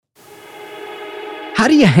How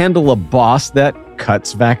do you handle a boss that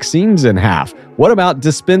cuts vaccines in half? What about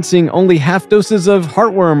dispensing only half doses of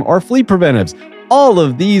heartworm or flea preventives? All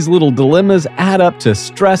of these little dilemmas add up to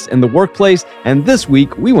stress in the workplace, and this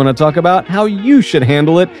week we want to talk about how you should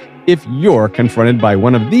handle it if you're confronted by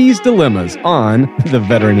one of these dilemmas on the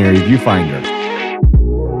Veterinary Viewfinder.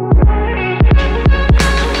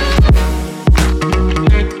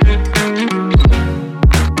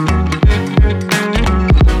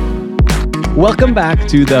 Welcome back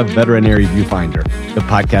to the Veterinary Viewfinder, the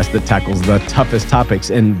podcast that tackles the toughest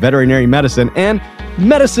topics in veterinary medicine. And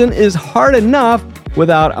medicine is hard enough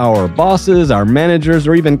without our bosses, our managers,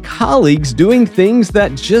 or even colleagues doing things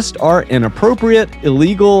that just are inappropriate,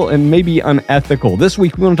 illegal, and maybe unethical. This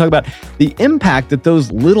week, we want to talk about the impact that those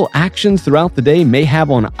little actions throughout the day may have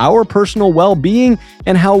on our personal well-being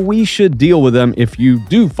and how we should deal with them if you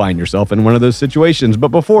do find yourself in one of those situations.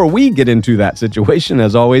 But before we get into that situation,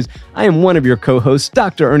 as always, I am one of your co-hosts,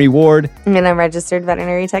 Dr. Ernie Ward. And I'm registered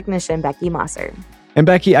veterinary technician, Becky Mosser. And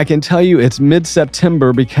Becky, I can tell you it's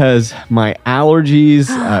mid-September because my allergies,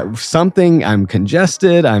 I'm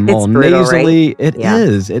congested, I'm all brutal, nasally. Right?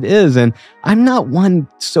 It is. And I'm not one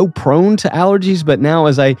so prone to allergies, but now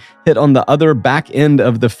as I hit on the other back end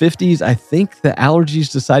of the 50s, I think the allergies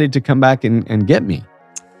decided to come back and get me.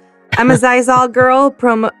 I'm a Zysol girl,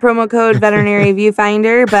 promo code Veterinary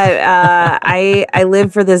Viewfinder, but I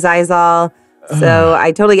live for the Zysol. So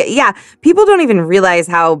I totally get, people don't even realize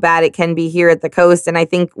how bad it can be here at the coast. And I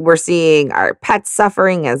think we're seeing our pets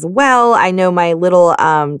suffering as well. I know my little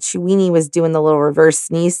Chiweenie was doing the little reverse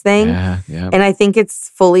sneeze thing. Yeah. And I think it's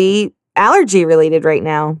fully allergy related right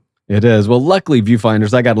now. It is. Well, luckily,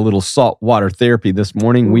 Viewfinders, I got a little saltwater therapy this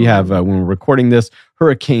morning. We have, when we're recording this,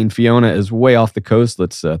 Hurricane Fiona is way off the coast.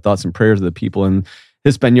 Let's thoughts and prayers to the people in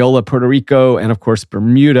Hispaniola, Puerto Rico, and of course,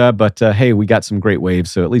 Bermuda. But hey, we got some great waves,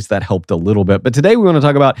 so at least that helped a little bit. But today we want to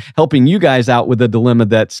talk about helping you guys out with a dilemma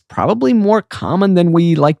that's probably more common than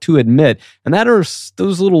we like to admit. And that are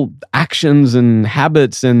those little actions and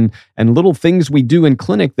habits and little things we do in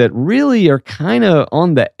clinic that really are kind of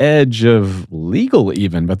on the edge of legal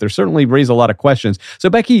even, but they certainly raise a lot of questions. So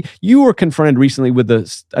Becky, you were confronted recently with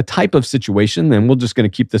a type of situation, and we're just going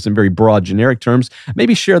to keep this in very broad, generic terms.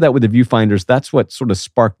 Maybe share that with the Viewfinders. That's what sort of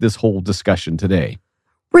sparked this whole discussion today.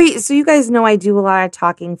 Right. So you guys know I do a lot of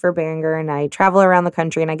talking for Boehringer, and I travel around the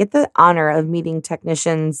country, and I get the honor of meeting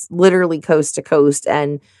technicians literally coast to coast.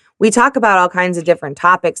 And we talk about all kinds of different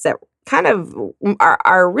topics that kind of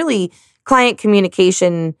are really client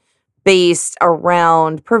communication based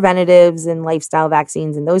around preventatives and lifestyle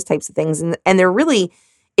vaccines and those types of things. And they're really,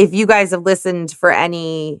 if you guys have listened for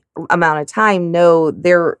any amount of time, know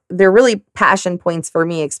they're really passion points for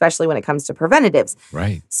me, especially when it comes to preventatives.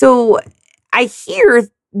 Right. So I hear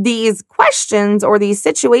these questions or these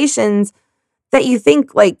situations that you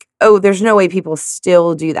think like, oh, there's no way people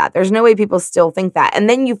still do that. There's no way people still think that. And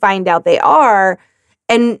then you find out they are.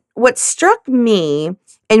 And what struck me,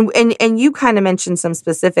 and you kind of mentioned some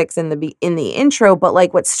specifics in the intro, but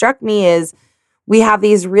like what struck me is we have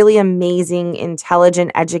these really amazing,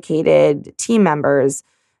 intelligent, educated team members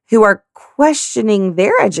who are questioning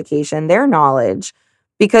their education, their knowledge,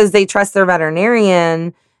 because they trust their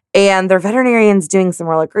veterinarian, and their veterinarian's doing some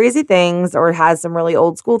really crazy things or has some really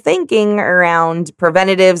old school thinking around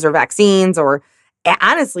preventatives or vaccines or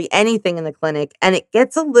honestly anything in the clinic. And it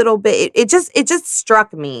gets a little bit, it just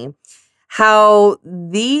struck me how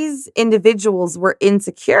these individuals were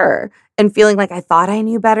insecure and feeling like I thought I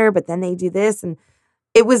knew better, but then they do this. And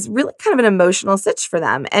it was really kind of an emotional sitch for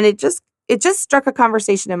them. And it just struck a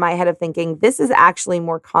conversation in my head of thinking, this is actually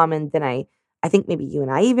more common than I think maybe you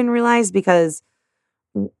and I even realized, because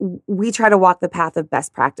we try to walk the path of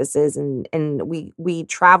best practices and we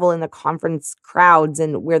travel in the conference crowds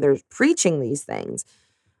and where they're preaching these things.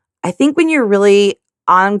 I think when you're really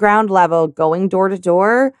on ground level, going door to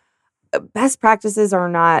door, best practices are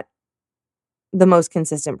not the most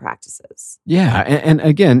consistent practices. Yeah. And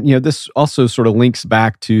again, this also sort of links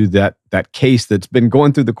back to that case that's been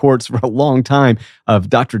going through the courts for a long time of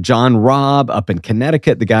Dr. John Robb up in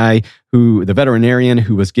Connecticut, the veterinarian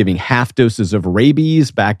who was giving half doses of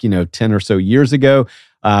rabies back, 10 or so years ago,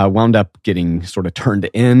 wound up getting sort of turned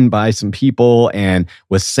in by some people and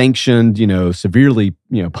was sanctioned, severely,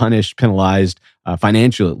 punished, penalized,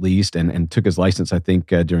 financial at least, and took his license, I think,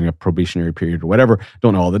 during a probationary period or whatever.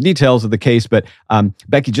 Don't know all the details of the case, but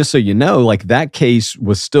Becky, just so you know, like that case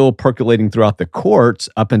was still percolating throughout the courts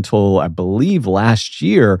up until, I believe, last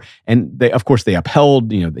year. And they, of course, they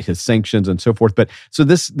upheld, his sanctions and so forth. But so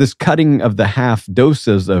this cutting of the half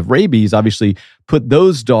doses of rabies obviously put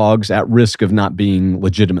those dogs at risk of not being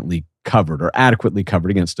legitimately covered or adequately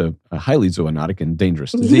covered against a highly zoonotic and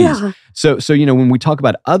dangerous disease. Yeah. So when we talk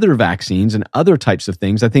about other vaccines and other types of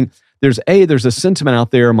things, I think there's a sentiment out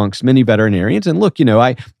there amongst many veterinarians. And look,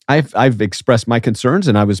 I've expressed my concerns,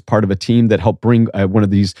 and I was part of a team that helped bring one of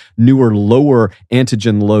these newer, lower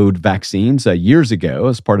antigen load vaccines years ago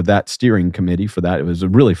as part of that steering committee for that. It was a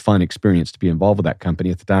really fun experience to be involved with that company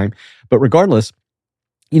at the time. But regardless,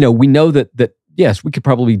 we know that yes, we could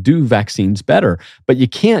probably do vaccines better, but you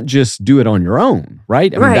can't just do it on your own,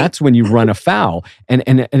 right? I mean, that's when you run afoul.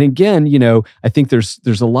 And again, I think there's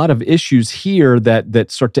a lot of issues here that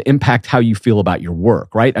start to impact how you feel about your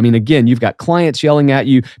work, right? I mean, again, you've got clients yelling at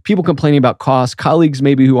you, people complaining about costs, colleagues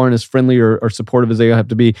maybe who aren't as friendly or supportive as they have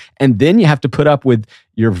to be, and then you have to put up with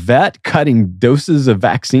your vet cutting doses of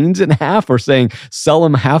vaccines in half or saying sell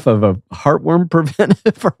them half of a heartworm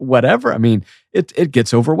preventive or whatever. I mean, it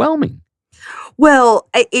gets overwhelming. Well,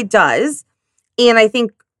 it does. And I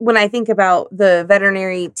think when I think about the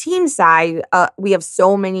veterinary team side, we have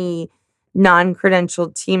so many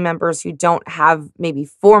non-credentialed team members who don't have maybe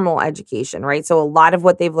formal education, right? So a lot of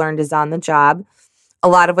what they've learned is on the job. A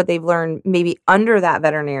lot of what they've learned maybe under that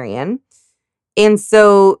veterinarian. And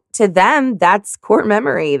so to them, that's core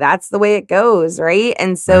memory. That's the way it goes, right?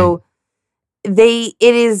 And so it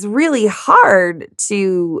is really hard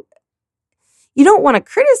to... You don't want to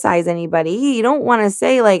criticize anybody. You don't want to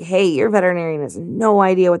say like, hey, your veterinarian has no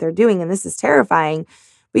idea what they're doing and this is terrifying.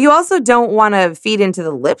 But you also don't want to feed into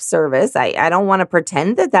the lip service. I don't want to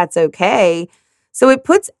pretend that that's okay. So it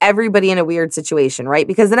puts everybody in a weird situation, right?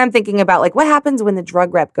 Because then I'm thinking about like what happens when the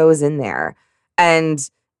drug rep goes in there and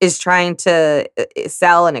is trying to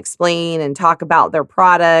sell and explain and talk about their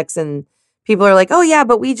products. And people are like, oh yeah,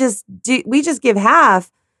 but we just give half.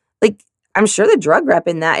 Like, I'm sure the drug rep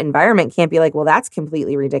in that environment can't be like, well, that's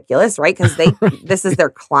completely ridiculous, right? Because this is their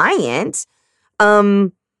client. I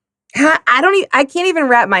can't even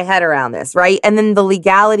wrap my head around this, right? And then the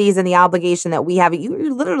legalities and the obligation that we have,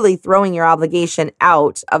 you're literally throwing your obligation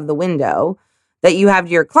out of the window that you have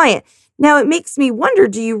to your client. Now it makes me wonder,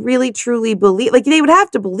 do you really truly believe, like they would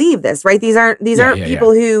have to believe this, right? These aren't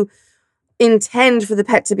people who intend for the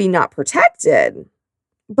pet to be not protected,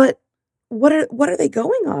 but what are they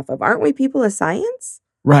going off of? Aren't we people of science?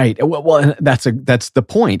 Right. Well, that's the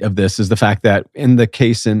point of this is the fact that in the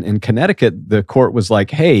case in Connecticut, the court was like,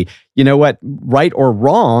 hey, you know what? Right or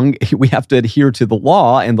wrong, we have to adhere to the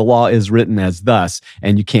law, and the law is written as thus,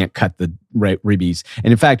 and you can't cut the rabies.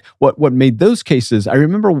 And in fact, what made those cases, I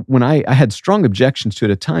remember when I had strong objections to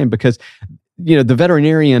it at a time because, the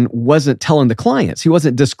veterinarian wasn't telling the clients, he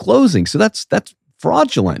wasn't disclosing. So that's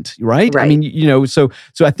fraudulent, right? I mean, so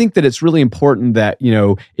I think that it's really important that,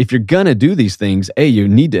 if you're going to do these things, A, you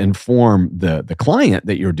need to inform the client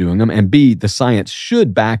that you're doing them, and B, the science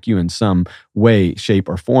should back you in some way, shape,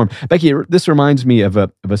 or form. Becky, this reminds me of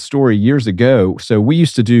a story years ago. So we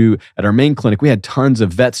used to do, at our main clinic, we had tons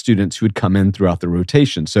of vet students who would come in throughout the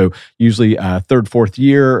rotation. So usually third, fourth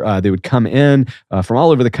year, they would come in from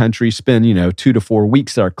all over the country, spend, 2 to 4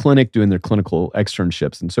 weeks at our clinic doing their clinical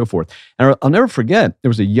externships and so forth. And I'll never forget, there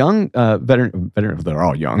was a young veteran, they're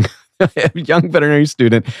all young, young veterinary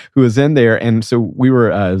student who was in there. And so we were,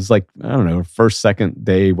 it was like, I don't know, first, second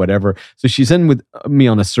day, whatever. So she's in with me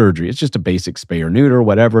on a surgery. It's just a basic spay or neuter,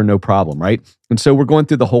 whatever, no problem, right? And so we're going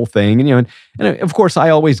through the whole thing. And, and of course, I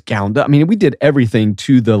always gowned up. I mean, we did everything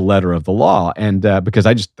to the letter of the law. And because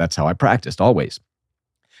that's how I practiced always.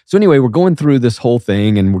 So anyway, we're going through this whole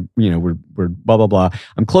thing, and we're blah blah blah.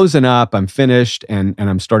 I'm closing up. I'm finished, and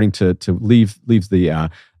I'm starting to leave the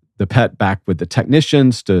pet back with the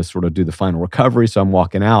technicians to sort of do the final recovery. So I'm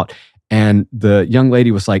walking out, and the young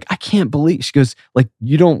lady was like, "I can't believe." She goes, "Like,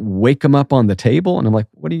 you don't wake them up on the table?" And I'm like,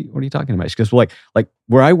 "What are you talking about?" She goes, "Well, like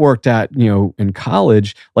where I worked at, in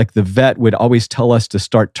college, like the vet would always tell us to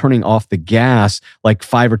start turning off the gas like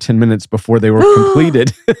 5 or 10 minutes before they were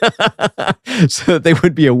completed, so they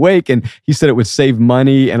would be awake." And he said it would save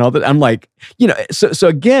money and all that. I'm like, so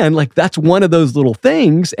again, like that's one of those little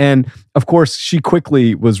things. And of course, she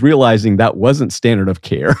quickly was realizing that wasn't standard of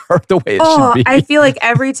care or the way it should be. I feel like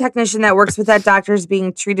every technician that works with that doctor is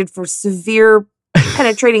being treated for severe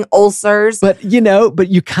penetrating ulcers. But I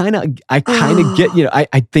kind of get,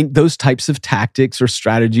 I think those types of tactics or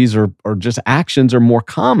strategies or just actions are more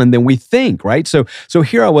common than we think, right? So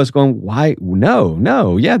here I was going, why?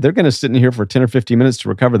 No. Yeah, they're going to sit in here for 10 or 15 minutes to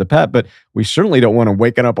recover the pet, but we certainly don't want to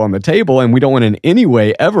wake it up on the table, and we don't want in any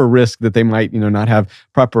way ever risk that they might, not have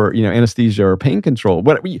proper, anesthesia or pain control.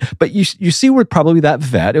 But you see where probably that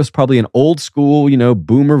vet, it was probably an old school,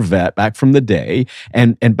 boomer vet back from the day.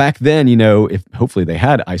 And back then, if hopefully they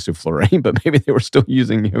had isoflurane, but maybe they were still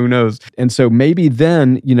using, who knows. And so maybe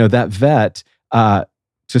then, that vet,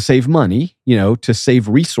 to save money, to save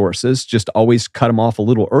resources, just always cut them off a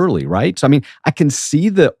little early, right? So, I mean, I can see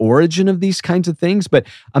the origin of these kinds of things, but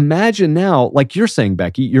imagine now, like you're saying,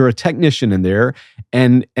 Becky, you're a technician in there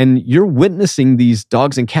and you're witnessing these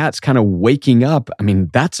dogs and cats kind of waking up. I mean,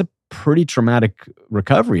 that's a pretty traumatic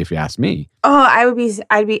recovery, if you ask me. Oh, I'm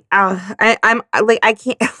like, I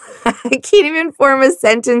can't, I can't even form a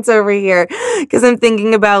sentence over here because I'm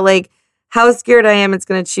thinking about like how scared I am it's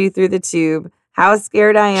going to chew through the tube. How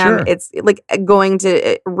scared I am. Sure. It's like going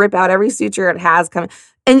to rip out every suture it has coming.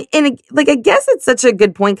 And like, I guess it's such a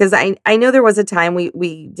good point because I know there was a time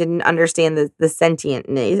we didn't understand the sentient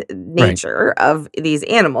nature of these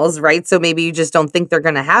animals, right? So maybe you just don't think they're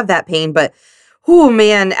going to have that pain. But, oh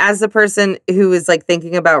man, as a person who is like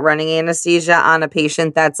thinking about running anesthesia on a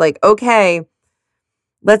patient that's like, okay,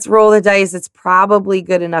 let's roll the dice. It's probably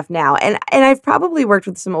good enough now. And I've probably worked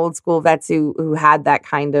with some old school vets who had that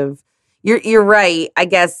kind of, You're right. I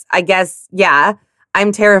guess, yeah,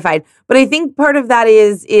 I'm terrified. But I think part of that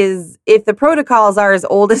is if the protocols are as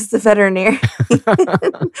old as the veterinarian,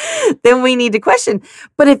 then we need to question.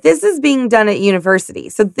 But if this is being done at university,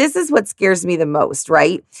 so this is what scares me the most,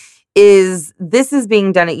 right? Is this is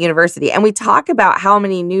being done at university. And we talk about how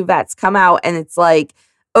many new vets come out and it's like,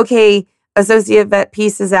 okay, associate vet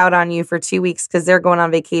pieces out on you for 2 weeks because they're going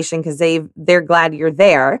on vacation because they're glad you're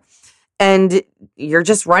there. And you're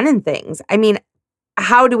just running things. I mean,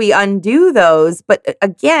 how do we undo those? But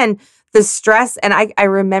again, the stress, and I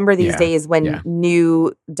remember these days when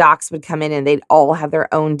new docs would come in and they'd all have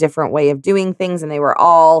their own different way of doing things and they were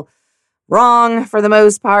all wrong for the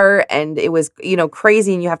most part. And it was,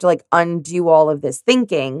 crazy and you have to like undo all of this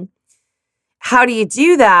thinking. How do you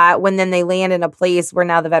do that when then they land in a place where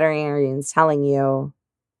now the veterinarian's telling you,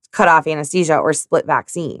 cut off anesthesia or split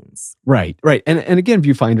vaccines? Right. And again,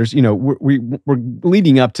 viewfinders, we're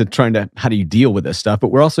leading up to trying to, how do you deal with this stuff? But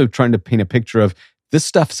we're also trying to paint a picture of this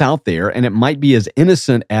stuff's out there and it might be as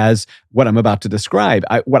innocent as what I'm about to describe.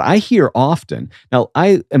 What I hear often, now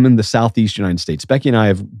I am in the Southeast United States. Becky and I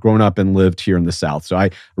have grown up and lived here in the South. So I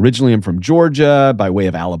originally am from Georgia by way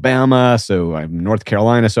of Alabama. So I'm North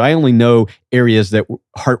Carolina. So I only know areas that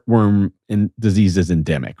heartworm disease is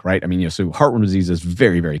endemic, right? I mean, so heartworm disease is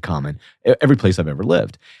very, very common every place I've ever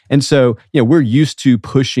lived. And so, we're used to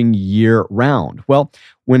pushing year round. Well,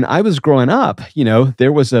 when I was growing up,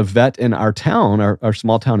 there was a vet in our town, our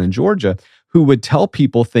small town in Georgia, who would tell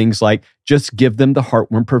people things like, just give them the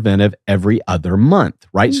heartworm preventive every other month,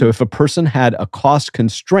 right? Mm-hmm. So if a person had a cost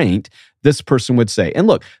constraint, this person would say, and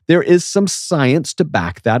look, there is some science to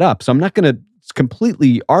back that up. So I'm not going to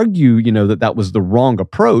completely argue, that was the wrong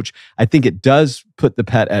approach. I think it does put the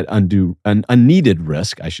pet at unneeded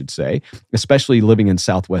risk, I should say, especially living in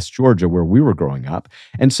Southwest Georgia where we were growing up.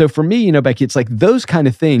 And so for me, Becky, it's like those kind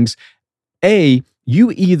of things.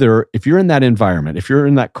 You either, if you're in that environment, if you're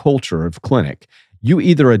in that culture of clinic, you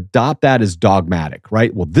either adopt that as dogmatic,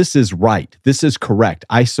 right? Well, this is right. This is correct.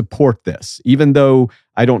 I support this, even though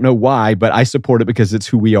I don't know why, but I support it because it's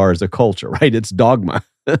who we are as a culture, right? It's dogma,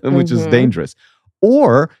 which is dangerous.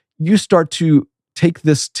 Or you start to take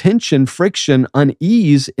this tension, friction,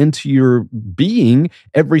 unease into your being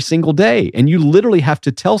every single day. And you literally have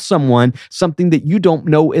to tell someone something that you don't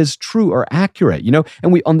know is true or accurate,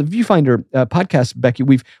 And we, on the Viewfinder podcast, Becky,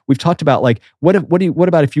 we've talked about like, what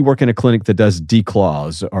about if you work in a clinic that does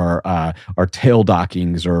declaws or tail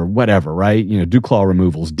dockings or whatever, right? Dew claw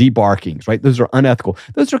removals, debarkings, right? Those are unethical.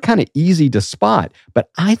 Those are kind of easy to spot. But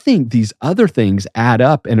I think these other things add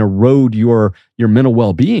up and erode your mental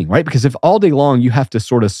well-being, right? Because if all day long you have to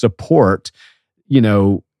sort of support,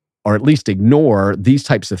 or at least ignore these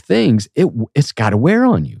types of things, it's got to wear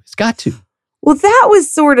on you. It's got to. Well, that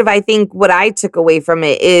was sort of, I think, what I took away from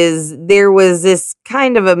it is there was this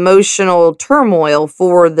kind of emotional turmoil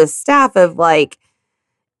for the staff of like,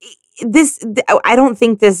 I don't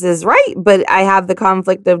think this is right, but I have the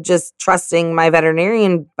conflict of just trusting my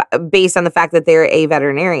veterinarian based on the fact that they're a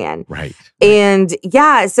veterinarian. Right. And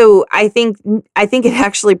so I think it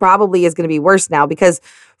actually probably is going to be worse now because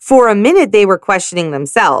for a minute they were questioning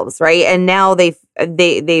themselves, right? And now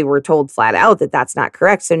they were told flat out that that's not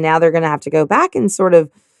correct. So now they're going to have to go back and sort of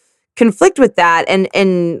conflict with that.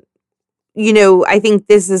 And I think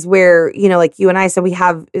this is where, like you and I said, we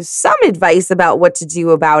have some advice about what to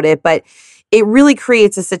do about it, but it really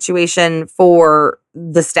creates a situation for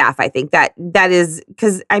the staff. I think that is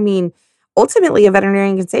because, ultimately a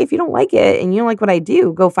veterinarian can say, if you don't like it and you don't like what I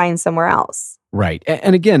do, go find somewhere else. Right.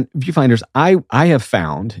 And again, viewfinders, I have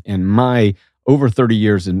found in my over 30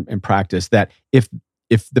 years in practice that if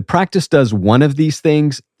if the practice does one of these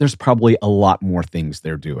things, there's probably a lot more things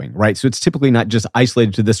they're doing, right? So it's typically not just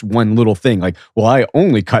isolated to this one little thing like, well, I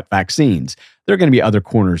only cut vaccines. There are going to be other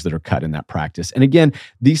corners that are cut in that practice. And again,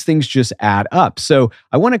 these things just add up. So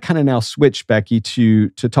I want to kind of now switch, Becky, to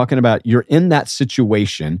talking about you're in that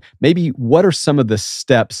situation. Maybe what are some of the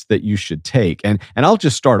steps that you should take? And I'll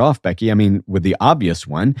just start off, Becky. I mean, with the obvious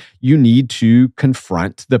one, you need to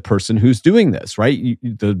confront the person who's doing this, right?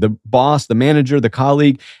 The boss, the manager, the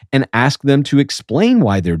colleague, and ask them to explain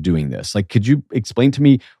why they're doing this. Like, could you explain to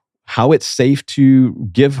me how it's safe to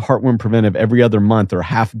give heartworm preventive every other month or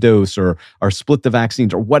half dose or split the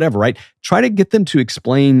vaccines or whatever, right? Try to get them to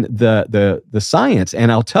explain the science.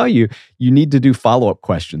 And I'll tell you, you need to do follow-up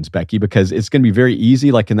questions, Becky, because it's going to be very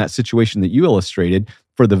easy, like in that situation that you illustrated,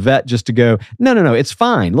 for the vet just to go, no, it's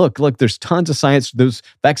fine. Look, there's tons of science. Those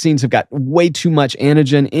vaccines have got way too much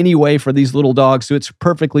antigen anyway for these little dogs, so it's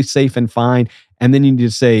perfectly safe and fine. And then you need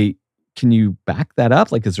to say, can you back that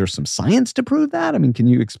up? Like, is there some science to prove that? I mean, can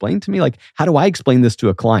you explain to me, like, how do I explain this to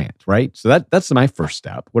a client, right? So that's my first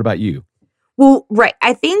step. What about you? Well, right.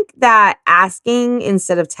 I think that asking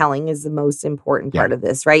instead of telling is the most important part of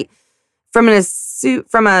this, right? From a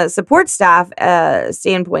support staff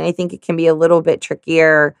standpoint, I think it can be a little bit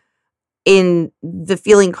trickier in the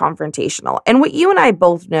feeling confrontational. And what you and I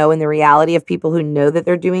both know in the reality of people who know that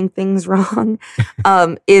they're doing things wrong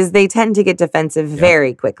is they tend to get defensive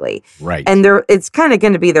very quickly. Right. And it's kind of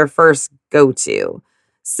going to be their first go-to.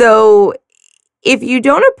 So if you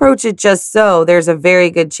don't approach it just so, there's a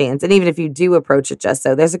very good chance, and even if you do approach it just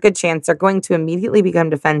so, there's a good chance they're going to immediately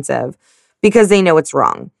become defensive because they know it's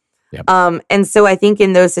wrong. Yep. And so I think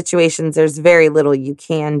in those situations, there's very little you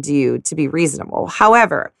can do to be reasonable.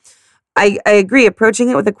 However, I agree, approaching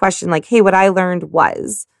it with a question like, hey, what I learned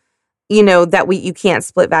was, that you can't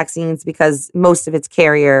split vaccines because most of it's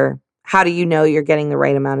carrier. How do you know you're getting the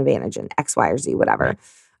right amount of antigen, X, Y, or Z, whatever? Right.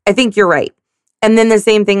 I think you're right. And then the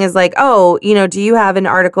same thing is like, oh, do you have an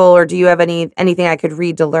article or do you have anything I could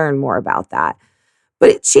read to learn more about that?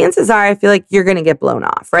 But chances are, I feel like you're going to get blown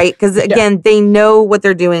off, right? Because again, they know what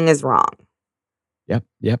they're doing is wrong.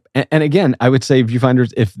 Yep. And again, I would say,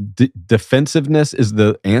 viewfinders, if defensiveness is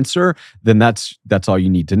the answer, then that's all you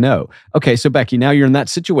need to know. Okay, so Becky, now you're in that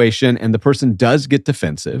situation and the person does get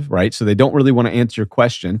defensive, right? So they don't really want to answer your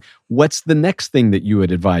question. What's the next thing that you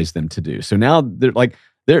would advise them to do? So now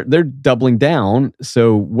they're doubling down.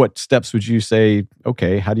 So what steps would you say,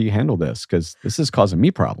 okay, how do you handle this? Because this is causing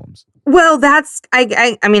me problems. Well, that's,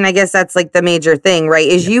 I mean, I guess that's like the major thing, right?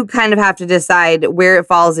 Is you kind of have to decide where it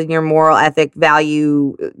falls in your moral ethic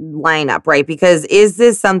value lineup, right? Because is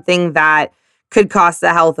this something that could cost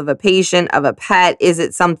the health of a patient, of a pet? Is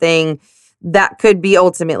it something that could be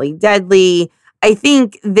ultimately deadly? I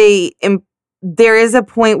think there is a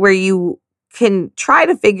point where you can try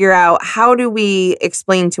to figure out, how do we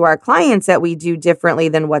explain to our clients that we do differently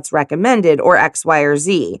than what's recommended or X, Y, or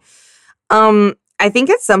Z? I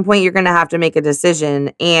think at some point you're going to have to make a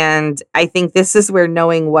decision. And I think this is where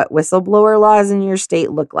knowing what whistleblower laws in your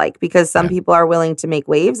state look like, because some people are willing to make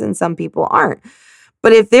waves and some people aren't.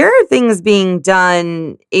 But if there are things being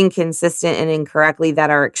done inconsistent and incorrectly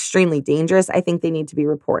that are extremely dangerous, I think they need to be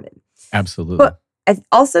reported. Absolutely. But I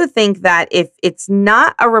also think that if it's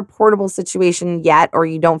not a reportable situation yet, or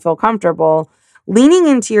you don't feel comfortable, leaning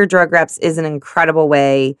into your drug reps is an incredible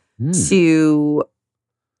way to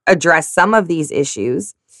address some of these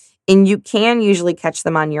issues. And you can usually catch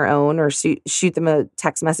them on your own or shoot them a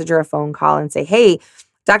text message or a phone call and say, hey,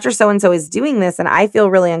 Dr. So-and-so is doing this and I feel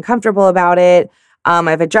really uncomfortable about it.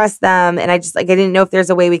 I've addressed them and I didn't know if there's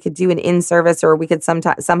a way we could do an in-service or we could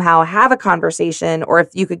somehow have a conversation, or if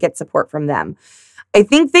you could get support from them. I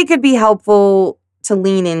think they could be helpful to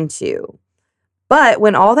lean into. But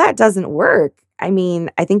when all that doesn't work, I mean,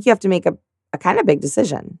 I think you have to make a kind of big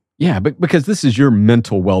decision. Yeah, but because this is your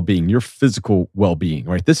mental well-being, your physical well-being,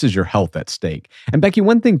 right? This is your health at stake. And Becky,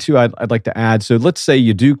 one thing too I'd like to add. So let's say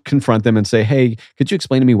you do confront them and say, hey, could you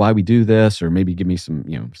explain to me why we do this? Or maybe give me some,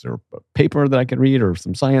 is there a paper that I can read or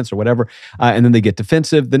some science or whatever? And then they get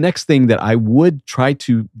defensive. The next thing that I would try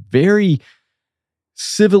to very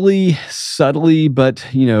civilly, subtly, but,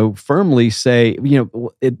 firmly say,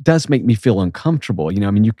 it does make me feel uncomfortable.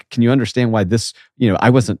 Can you understand why this, I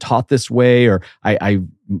wasn't taught this way, or I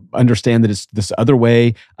understand that it's this other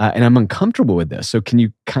way, and I'm uncomfortable with this. So can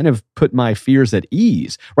you kind of put my fears at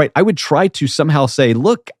ease, right? I would try to somehow say,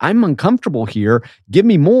 look, I'm uncomfortable here. Give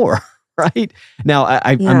me more. Right now,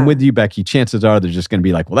 I'm with you, Becky. Chances are they're just going to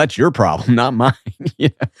be like, well, that's your problem, not mine.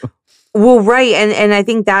 Well, right. And I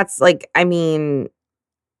think that's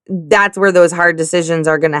that's where those hard decisions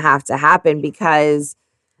are going to happen, because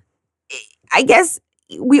I guess,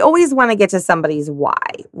 we always want to get to somebody's why,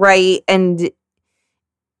 right? And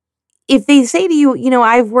if they say to you,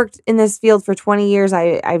 I've worked in this field for 20 years,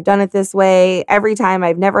 I've done it this way every time,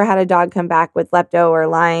 I've never had a dog come back with lepto or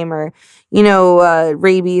Lyme or,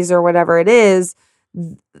 rabies or whatever it is,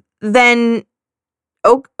 then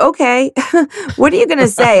okay, what are you going to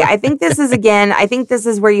say? I think this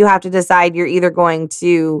is where you have to decide you're either going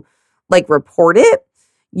to report it,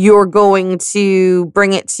 you're going to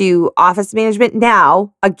bring it to office management.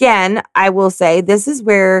 Now, again, I will say this is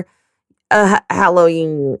where hello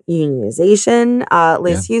unionization,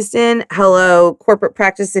 Liz Houston, hello corporate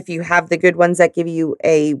practice. If you have the good ones that give you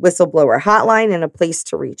a whistleblower hotline and a place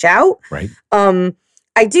to reach out. Right.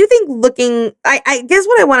 I do think I guess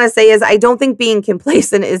what I want to say is I don't think being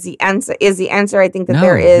complacent is the answer. I think that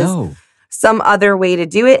there is some other way to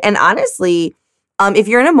do it. And honestly, if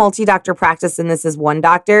you're in a multi-doctor practice and this is one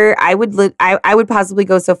doctor, I would possibly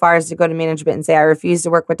go so far as to go to management and say, I refuse to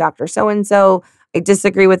work with Dr. So-and-so. I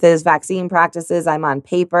disagree with his vaccine practices. I'm on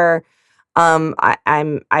paper.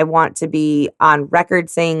 I want to be on record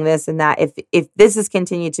saying this and that. If this is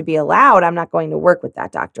continued to be allowed, I'm not going to work with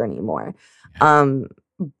that doctor anymore.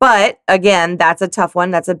 But again, that's a tough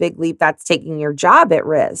one. That's a big leap. That's taking your job at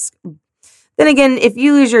risk. Then again, if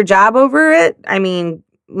you lose your job over it, I mean,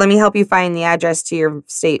 let me help you find the address to your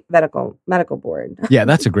state medical board. Yeah,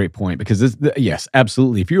 that's a great point because yes,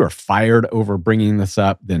 absolutely. If you are fired over bringing this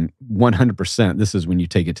up, then 100% this is when you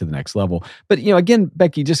take it to the next level. But again,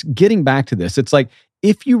 Becky, just getting back to this, it's like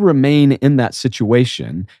if you remain in that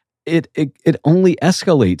situation, it only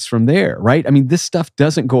escalates from there, right? I mean, this stuff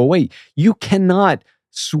doesn't go away. You cannot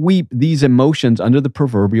sweep these emotions under the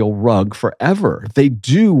proverbial rug forever. They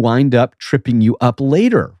do wind up tripping you up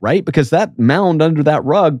later, right? Because that mound under that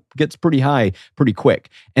rug gets pretty high pretty quick.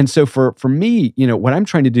 And so for me, what I'm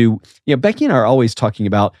trying to do, Becky and I are always talking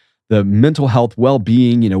about the mental health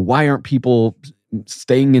well-being, why aren't people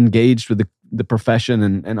staying engaged with the profession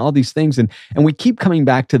and all these things. And we keep coming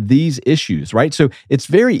back to these issues, right? So it's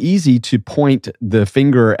very easy to point the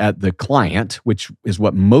finger at the client, which is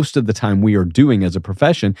what most of the time we are doing as a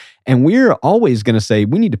profession. And we're always going to say,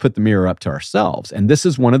 we need to put the mirror up to ourselves. And this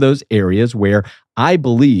is one of those areas where I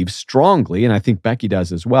believe strongly, and I think Becky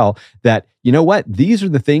does as well, that, these are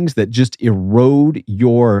the things that just erode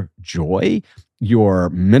your joy, your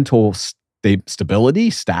mental stability,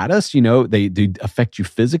 status, they affect you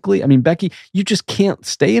physically. I mean, Becky, you just can't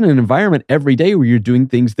stay in an environment every day where you're doing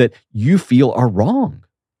things that you feel are wrong.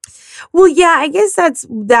 Well, yeah, I guess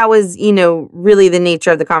that was, really the nature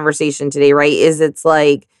of the conversation today, right? Is it's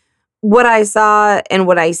like what I saw and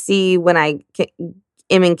what I see when I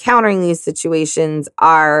am encountering these situations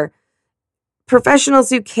are professionals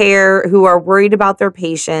who care, who are worried about their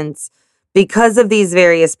patients, because of these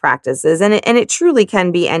various practices. And it truly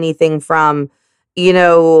can be anything from,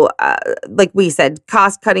 like we said,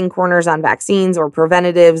 cost-cutting corners on vaccines or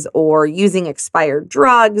preventatives or using expired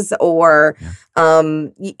drugs or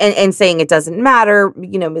and saying it doesn't matter,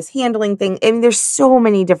 mishandling things. I mean, there's so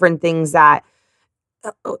many different things that,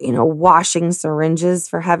 washing syringes,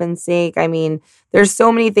 for heaven's sake. I mean, there's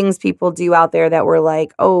so many things people do out there that we're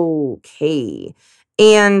like, okay.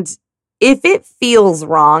 And if it feels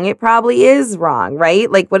wrong, it probably is wrong,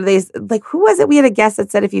 right? Like, what do they, like, who was it? We had a guest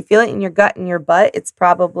that said, if you feel it in your gut and your butt, it's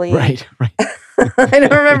probably. Right. I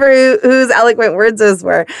don't remember whose eloquent words those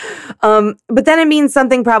were. But then it means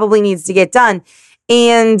something probably needs to get done.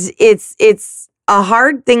 And it's a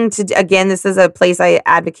hard thing to, again, this is a place I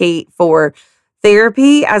advocate for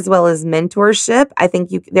therapy as well as mentorship. I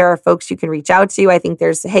think there are folks you can reach out to. I think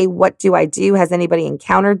there's, hey, what do I do? Has anybody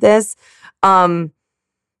encountered this?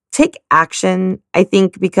 Take action, I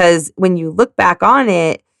think, because when you look back on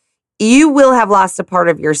it, you will have lost a part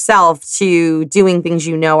of yourself to doing things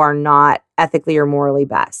are not ethically or morally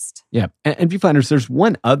best. Yeah. And viewfinders, there's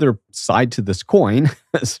one other side to this coin.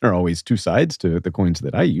 There are always two sides to the coins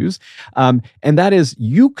that I use. And that is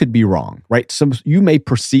you could be wrong, right? You may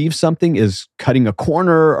perceive something as cutting a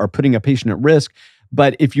corner or putting a patient at risk.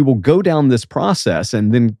 But if you will go down this process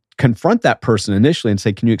and then confront that person initially and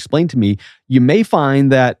say, can you explain to me? You may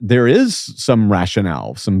find that there is some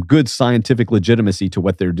rationale, some good scientific legitimacy to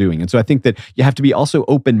what they're doing. And so I think that you have to be also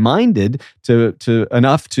open-minded to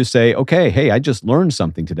enough to say, okay, hey, I just learned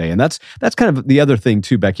something today. And that's kind of the other thing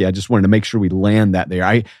too, Becky. I just wanted to make sure we land that there.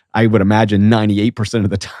 I would imagine 98%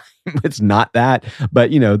 of the time it's not that,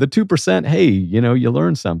 but the 2%, hey, you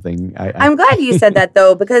learn something. I'm glad you said that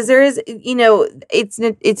though, because there is, it's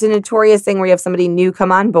a notorious thing where you have somebody new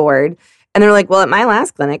come on board and they're like, well, at my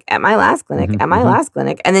last clinic, and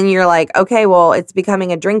then you're like, okay, well, it's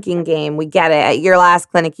becoming a drinking game. We get it. At your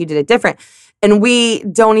last clinic, you did it different. And we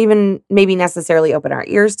don't even maybe necessarily open our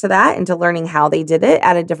ears to that and to learning how they did it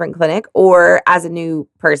at a different clinic or as a new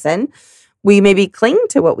person. We maybe cling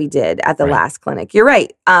to what we did at the last clinic. You're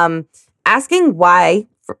right. Asking why,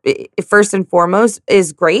 first and foremost,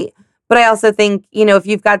 is great. But I also think, if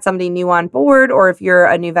you've got somebody new on board or if you're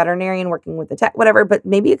a new veterinarian working with the tech, whatever, but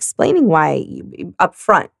maybe explaining why up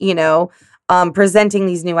front, presenting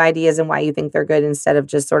these new ideas and why you think they're good instead of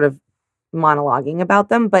just sort of monologuing about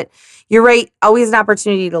them. But you're right, always an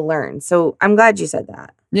opportunity to learn. So I'm glad you said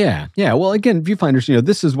that. Yeah. Well, again, viewfinders,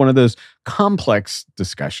 this is one of those complex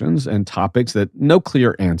discussions and topics that no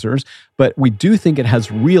clear answers, but we do think it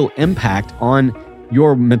has real impact on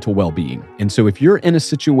your mental well-being. And so if you're in a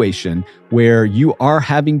situation where you are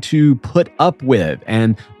having to put up with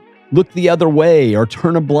and look the other way or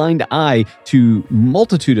turn a blind eye to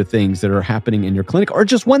multitude of things that are happening in your clinic or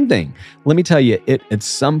just one thing, let me tell you, it at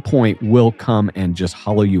some point will come and just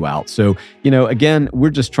hollow you out. So, again, we're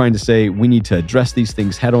just trying to say we need to address these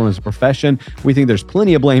things head on as a profession. We think there's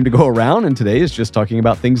plenty of blame to go around, and today is just talking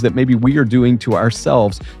about things that maybe we are doing to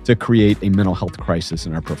ourselves to create a mental health crisis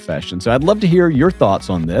in our profession. So I'd love to hear your thoughts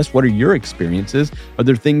on this. What are your experiences? Are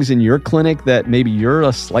there things in your clinic that maybe you're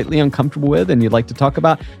slightly uncomfortable with and you'd like to talk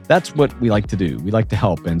about? That's what we like to do. We like to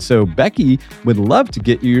help. And so Becky would love to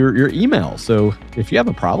get your email. So if you have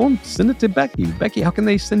a problem, send it to Becky. Becky, how can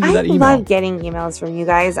they send you that email? I love getting emails from you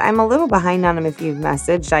guys. I'm a little behind on them if you've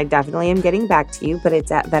messaged. I definitely am getting back to you, but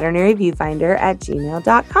it's at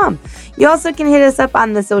veterinaryviewfinder@gmail.com. You also can hit us up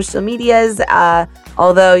on the social medias.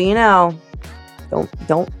 Although,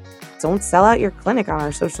 don't sell out your clinic on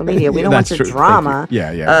our social media. We don't want your drama.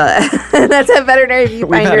 Yeah. That's a Veterinary Viewfinder.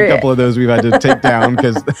 We've had a couple of those we've had to take down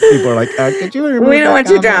because people are like, could you remove we don't want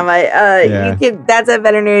your comment? drama. That's a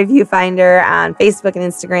Veterinary Viewfinder on Facebook and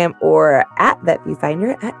Instagram or at Vet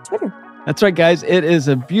Viewfinder at Twitter. That's right, guys. It is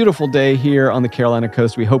a beautiful day here on the Carolina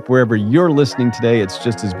coast. We hope wherever you're listening today, it's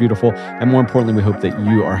just as beautiful. And more importantly, we hope that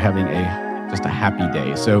you are having just a happy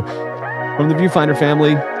day. So from the Viewfinder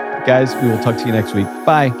family, guys, we will talk to you next week.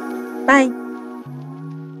 Bye. Bye.